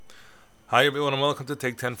Hi everyone and welcome to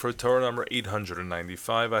Take 10 for Torah number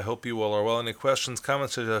 895. I hope you all are well. Any questions,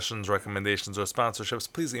 comments, suggestions, recommendations, or sponsorships,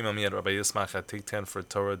 please email me at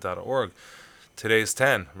rabbayismach@take10fortorah.org. Today's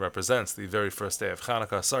 10 represents the very first day of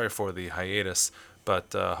Hanukkah. Sorry for the hiatus,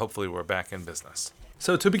 but hopefully we're back in business.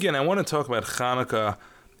 So to begin, I want to talk about Hanukkah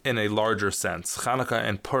in a larger sense. Hanukkah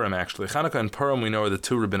and Purim, actually. Hanukkah and Purim, we know, are the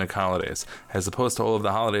two rabbinic holidays. As opposed to all of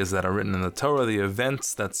the holidays that are written in the Torah, the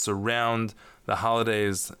events that surround the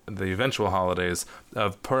holidays, the eventual holidays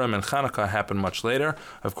of Purim and Hanukkah happen much later.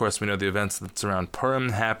 Of course, we know the events that surround Purim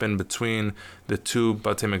happen between the two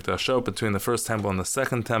Batei Mikdashot, between the first temple and the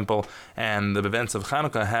second temple, and the events of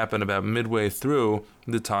Hanukkah happen about midway through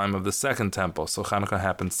the time of the second temple. So Hanukkah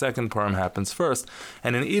happens second, Purim happens first.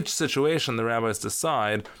 And in each situation, the rabbis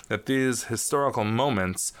decide that these historical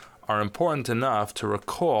moments are important enough to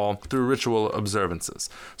recall through ritual observances.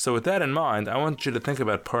 So with that in mind, I want you to think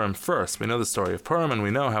about Purim first. We know the story of Purim, and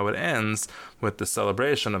we know how it ends with the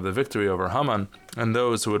celebration of the victory over Haman and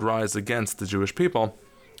those who would rise against the Jewish people.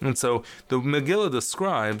 And so the Megillah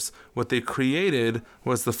describes what they created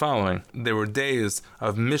was the following. There were days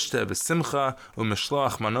of Mishteh v'simcha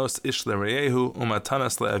u'mishlach manos ish le'reyehu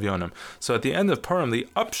u'matanas le'avyonim. So at the end of Purim, the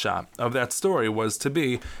upshot of that story was to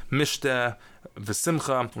be Mishteh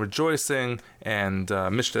v'simcha, rejoicing, and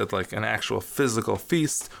Mishteh, like an actual physical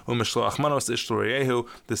feast, u'mishlach manos ish le'reyehu,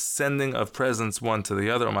 the sending of presents one to the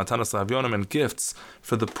other, u'matanas le'avyonim, and gifts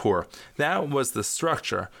for the poor. That was the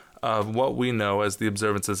structure of what we know as the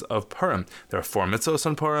observances of Purim. There are 4 mitzvos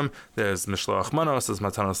on Purim. There's Mishloach Manos, there's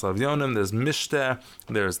Matanos Lavyonim, there's Mishteh,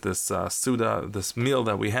 there's this Suda, this meal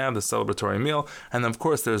that we have, the celebratory meal, and of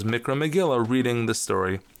course there's Mikra Megillah, reading the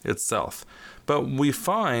story itself. But we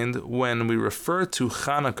find when we refer to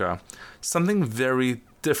Hanukkah, something very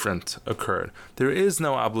different occurred. There is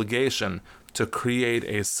no obligation to create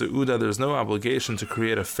a Seudah, there's no obligation to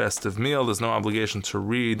create a festive meal, there's no obligation to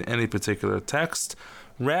read any particular text.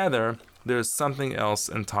 Rather, there's something else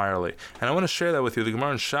entirely. And I want to share that with you. The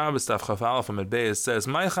Gemara in Shabbos Daf Chaf Aleph Amud Beis says,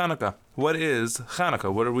 "My Hanukkah." What is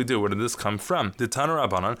Hanukkah? What do we do? Where did this come from? The Tana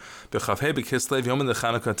Rabbanan, b'Chavhei b'Kislev Yom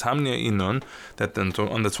Chanukah Tamnia Inun, that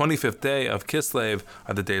on the 25th day of Kislev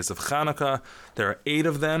are the days of Hanukkah. There are 8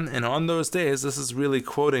 of them, and on those days, this is really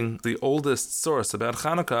quoting the oldest source about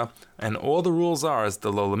Hanukkah, and all the rules are is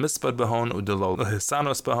the lo lemispad bahon or the lo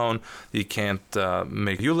hisanos bahon. You can't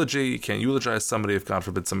make eulogy, you can't eulogize somebody if God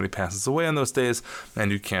forbid somebody passes away on those days,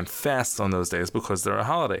 and you can't fast on those days because they're a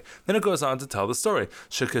holiday. Then it goes on to tell the story.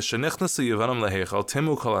 When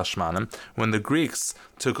the Greeks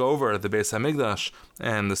took over the Beis Hamikdash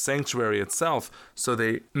and the sanctuary itself, so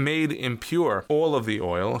they made impure all of the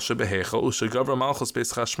oil. When the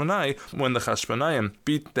Chashmonayim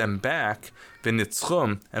beat them back, and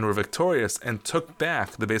were victorious and took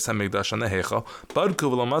back the Beis Hamikdash and the Heichal,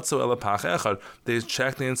 they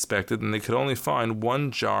checked, they inspected, and they could only find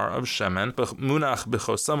 1 jar of shemen, munach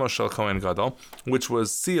b'chosamo shel Kohen Gadol, which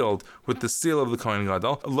was sealed with the seal of the Kohen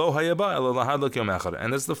Gadol. Lo hayaba ela lahadlik yom echad.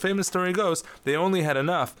 And as the famous story goes, they only had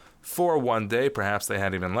enough for 1 day. Perhaps they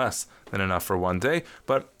had even less than enough for 1 day,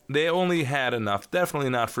 but they only had enough, definitely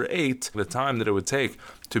not for 8, the time that it would take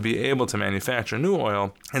to be able to manufacture new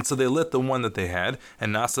oil. And so they lit the one that they had,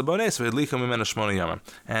 and nasa bones v'hidliku mimenu shmona yamim,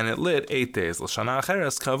 and it lit 8 days. L'shana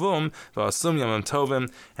acheres kavum v'asum yamim tovim.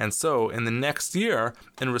 And so in the next year,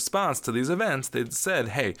 in response to these events, they said,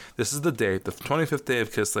 hey, this is the date, the 25th day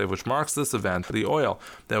of Kislev, which marks this event. The oil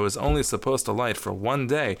that was only supposed to light for 1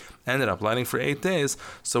 day ended up lighting for 8 days.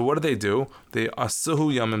 So what do? They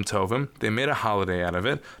asuhu yamim tovim. They made a holiday out of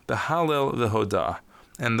it. The Hallel v'Hodah.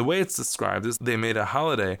 And the way it's described is they made a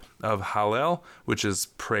holiday of Hallel, which is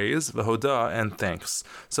praise, v'Hodah, and thanks.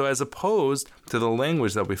 So as opposed to the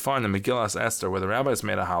language that we find in Megillas Esther, where the rabbis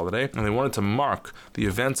made a holiday, and they wanted to mark the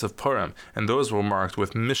events of Purim, and those were marked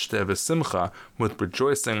with Mishteh v'Simcha, with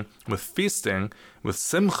rejoicing, with feasting, with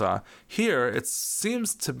Simcha. Here, it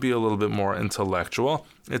seems to be a little bit more intellectual.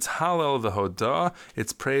 It's Hallel v'Hodah,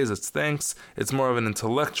 it's praise, it's thanks. It's more of an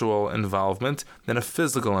intellectual involvement than a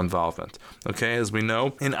physical involvement. Okay, as we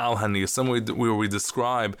know, in Al Hanisim, where we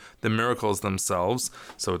describe the miracles themselves,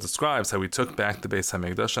 so it describes how we took back the Beis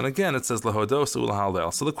Hamikdash, and again, it says Lahodos ul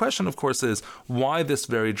Hallel. So the question, of course, is why this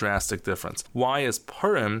very drastic difference? Why is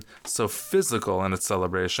Purim so physical in its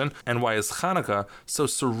celebration, and why is Hanukkah so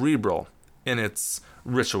cerebral in its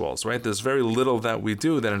rituals, right? There's very little that we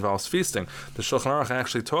do that involves feasting. The Shulchan Aruch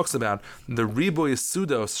actually talks about the riboy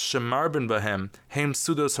sudos shemarben bahem heim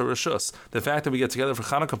sudos harishus. The fact that we get together for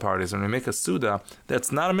Hanukkah parties and we make a suda,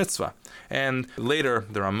 that's not a mitzvah. And later,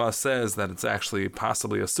 the Ramah says that it's actually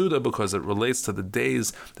possibly a suda because it relates to the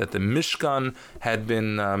days that the Mishkan had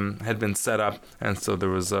been set up, and so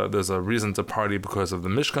there's a reason to party because of the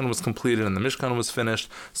Mishkan was completed and the Mishkan was finished.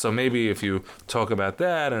 So maybe if you talk about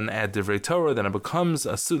that and add Divrei Torah, then it becomes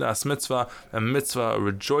a sudas mitzvah, a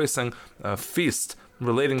rejoicing, a feast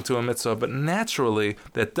relating to a mitzvah, but naturally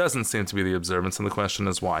that doesn't seem to be the observance, and the question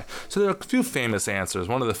is why. So there are a few famous answers.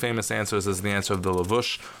 One of the famous answers is the answer of the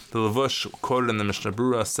Lavush. The Lavush, quoted in the Mishnah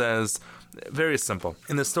Berurah, says, very simple.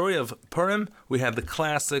 In the story of Purim, we had the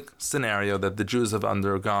classic scenario that the Jews have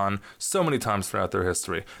undergone so many times throughout their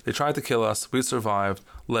history. They tried to kill us, we survived,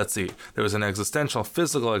 let's eat. There was an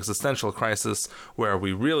physical existential crisis where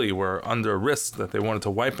we really were under risk that they wanted to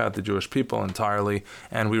wipe out the Jewish people entirely,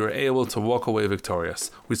 and we were able to walk away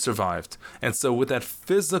victorious. We survived. And so with that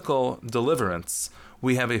physical deliverance,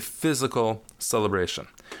 we have a physical celebration.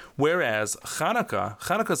 Whereas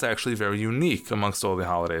Hanukkah is actually very unique amongst all the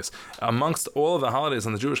holidays. Amongst all of the holidays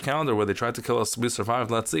on the Jewish calendar where they tried to kill us, we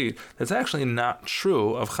survived, let's eat, that's actually not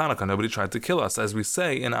true of Hanukkah. Nobody tried to kill us. As we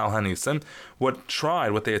say in Al Hanisim,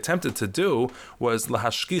 what they attempted to do was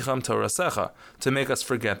lahashkicham Torasecha, to make us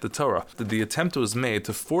forget the Torah. The attempt was made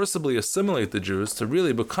to forcibly assimilate the Jews to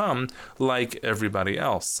really become like everybody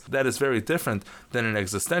else. That is very different than an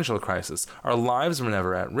existential crisis. Our lives were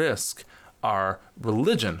never at risk. Our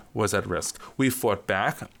religion was at risk. We fought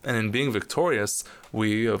back, and in being victorious,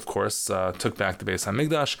 we, of course, took back the Beis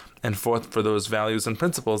HaMikdash and fought for those values and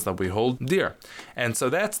principles that we hold dear. And so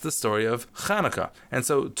that's the story of Hanukkah. And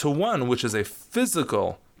so to one which is a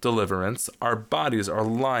physical deliverance, our bodies, our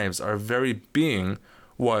lives, our very being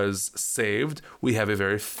was saved. We have a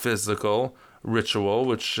very physical ritual,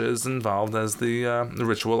 which is involved as the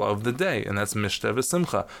ritual of the day, and that's Mishta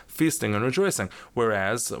v'Simcha, feasting and rejoicing.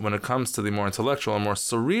 Whereas when it comes to the more intellectual and more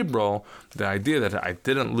cerebral, the idea that I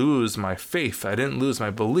didn't lose my faith, I didn't lose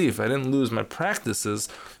my belief, I didn't lose my practices,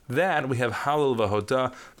 that we have Halal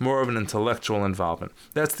v'Hodah, more of an intellectual involvement.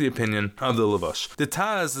 That's the opinion of the Lavush. The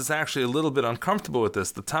Taz is actually a little bit uncomfortable with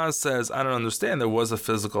this. The Taz says, I don't understand, there was a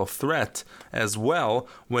physical threat as well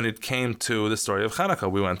when it came to the story of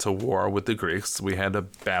Hanukkah. We went to war with the Greeks. We had a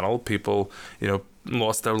battle. People,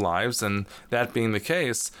 lost their lives, and that being the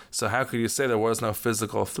case, so how could you say there was no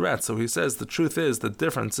physical threat? So he says the truth is, the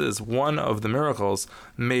difference is, one of the miracles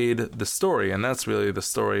made the story, and that's really the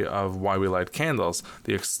story of why we light candles.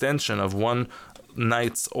 The extension of one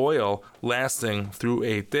night's oil lasting through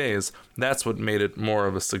 8 days, that's what made it more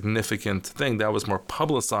of a significant thing. That was more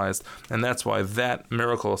publicized, and that's why that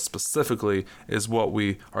miracle specifically is what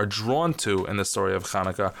we are drawn to in the story of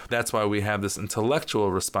Hanukkah. That's why we have this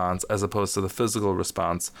intellectual response as opposed to the physical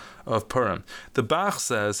response of Purim. The Bach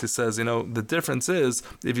says, the difference is,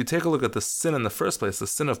 if you take a look at the sin in the first place, the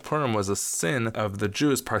sin of Purim was a sin of the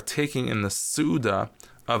Jews partaking in the Suda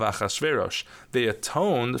of Achashverosh. They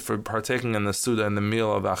atoned for partaking in the Suda and the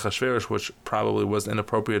meal of Achashverosh, which probably was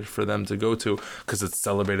inappropriate for them to go to because it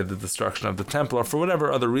celebrated the destruction of the temple, or for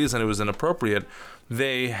whatever other reason it was inappropriate.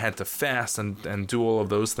 They had to fast and do all of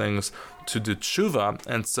those things to do tshuva,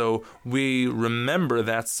 and so we remember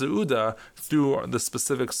that Suda through the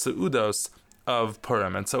specific Seudos of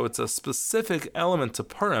Purim. And so it's a specific element to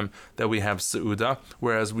Purim that we have Seuda,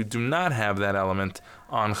 whereas we do not have that element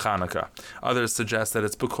on Hanukkah. Others suggest that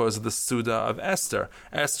it's because of the Suda of Esther.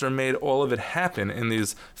 Esther made all of it happen in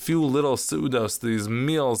these few little Seudos, these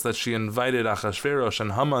meals that she invited Achashverosh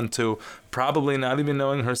and Haman to, probably not even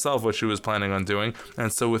knowing herself what she was planning on doing.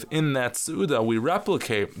 And so within that Seuda, we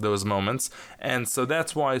replicate those moments. And so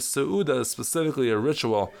that's why Seuda is specifically a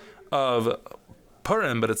ritual of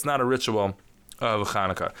Purim, but it's not a ritual of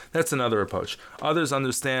Hanukkah. That's another approach. Others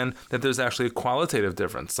understand that there's actually a qualitative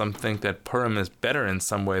difference. Some think that Purim is better in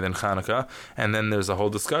some way than Hanukkah, and then there's a whole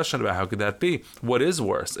discussion about how could that be. What is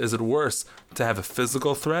worse? Is it worse to have a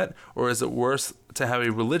physical threat, or is it worse to have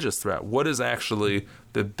a religious threat? What is actually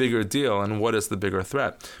the bigger deal, and what is the bigger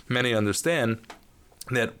threat? Many understand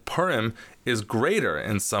that Purim is greater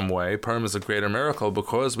in some way. Purim is a greater miracle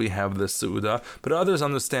because we have the Seuda, but others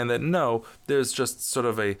understand that no, there's just sort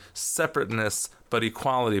of a separateness but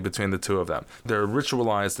equality between the two of them. They're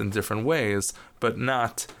ritualized in different ways, but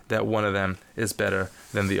not that one of them is better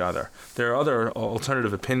than the other. There are other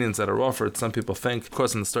alternative opinions that are offered. Some people think,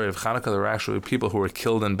 because in the story of Hanukkah, there are actually people who were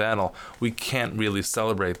killed in battle. We can't really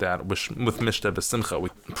celebrate that with Mishta v'Simcha. We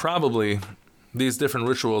probably These different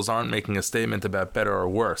rituals aren't making a statement about better or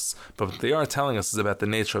worse, but what they are telling us is about the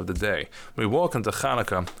nature of the day. When we walk into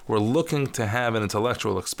Hanukkah, we're looking to have an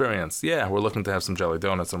intellectual experience. Yeah, we're looking to have some jelly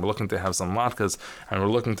donuts, and we're looking to have some latkes, and we're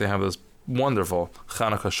looking to have those wonderful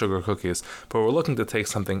Hanukkah sugar cookies, but we're looking to take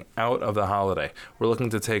something out of the holiday. We're looking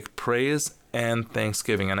to take praise and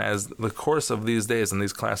thanksgiving, and as the course of these days and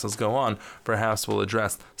these classes go on, perhaps we'll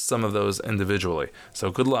address some of those individually. So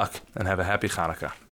good luck, and have a happy Hanukkah.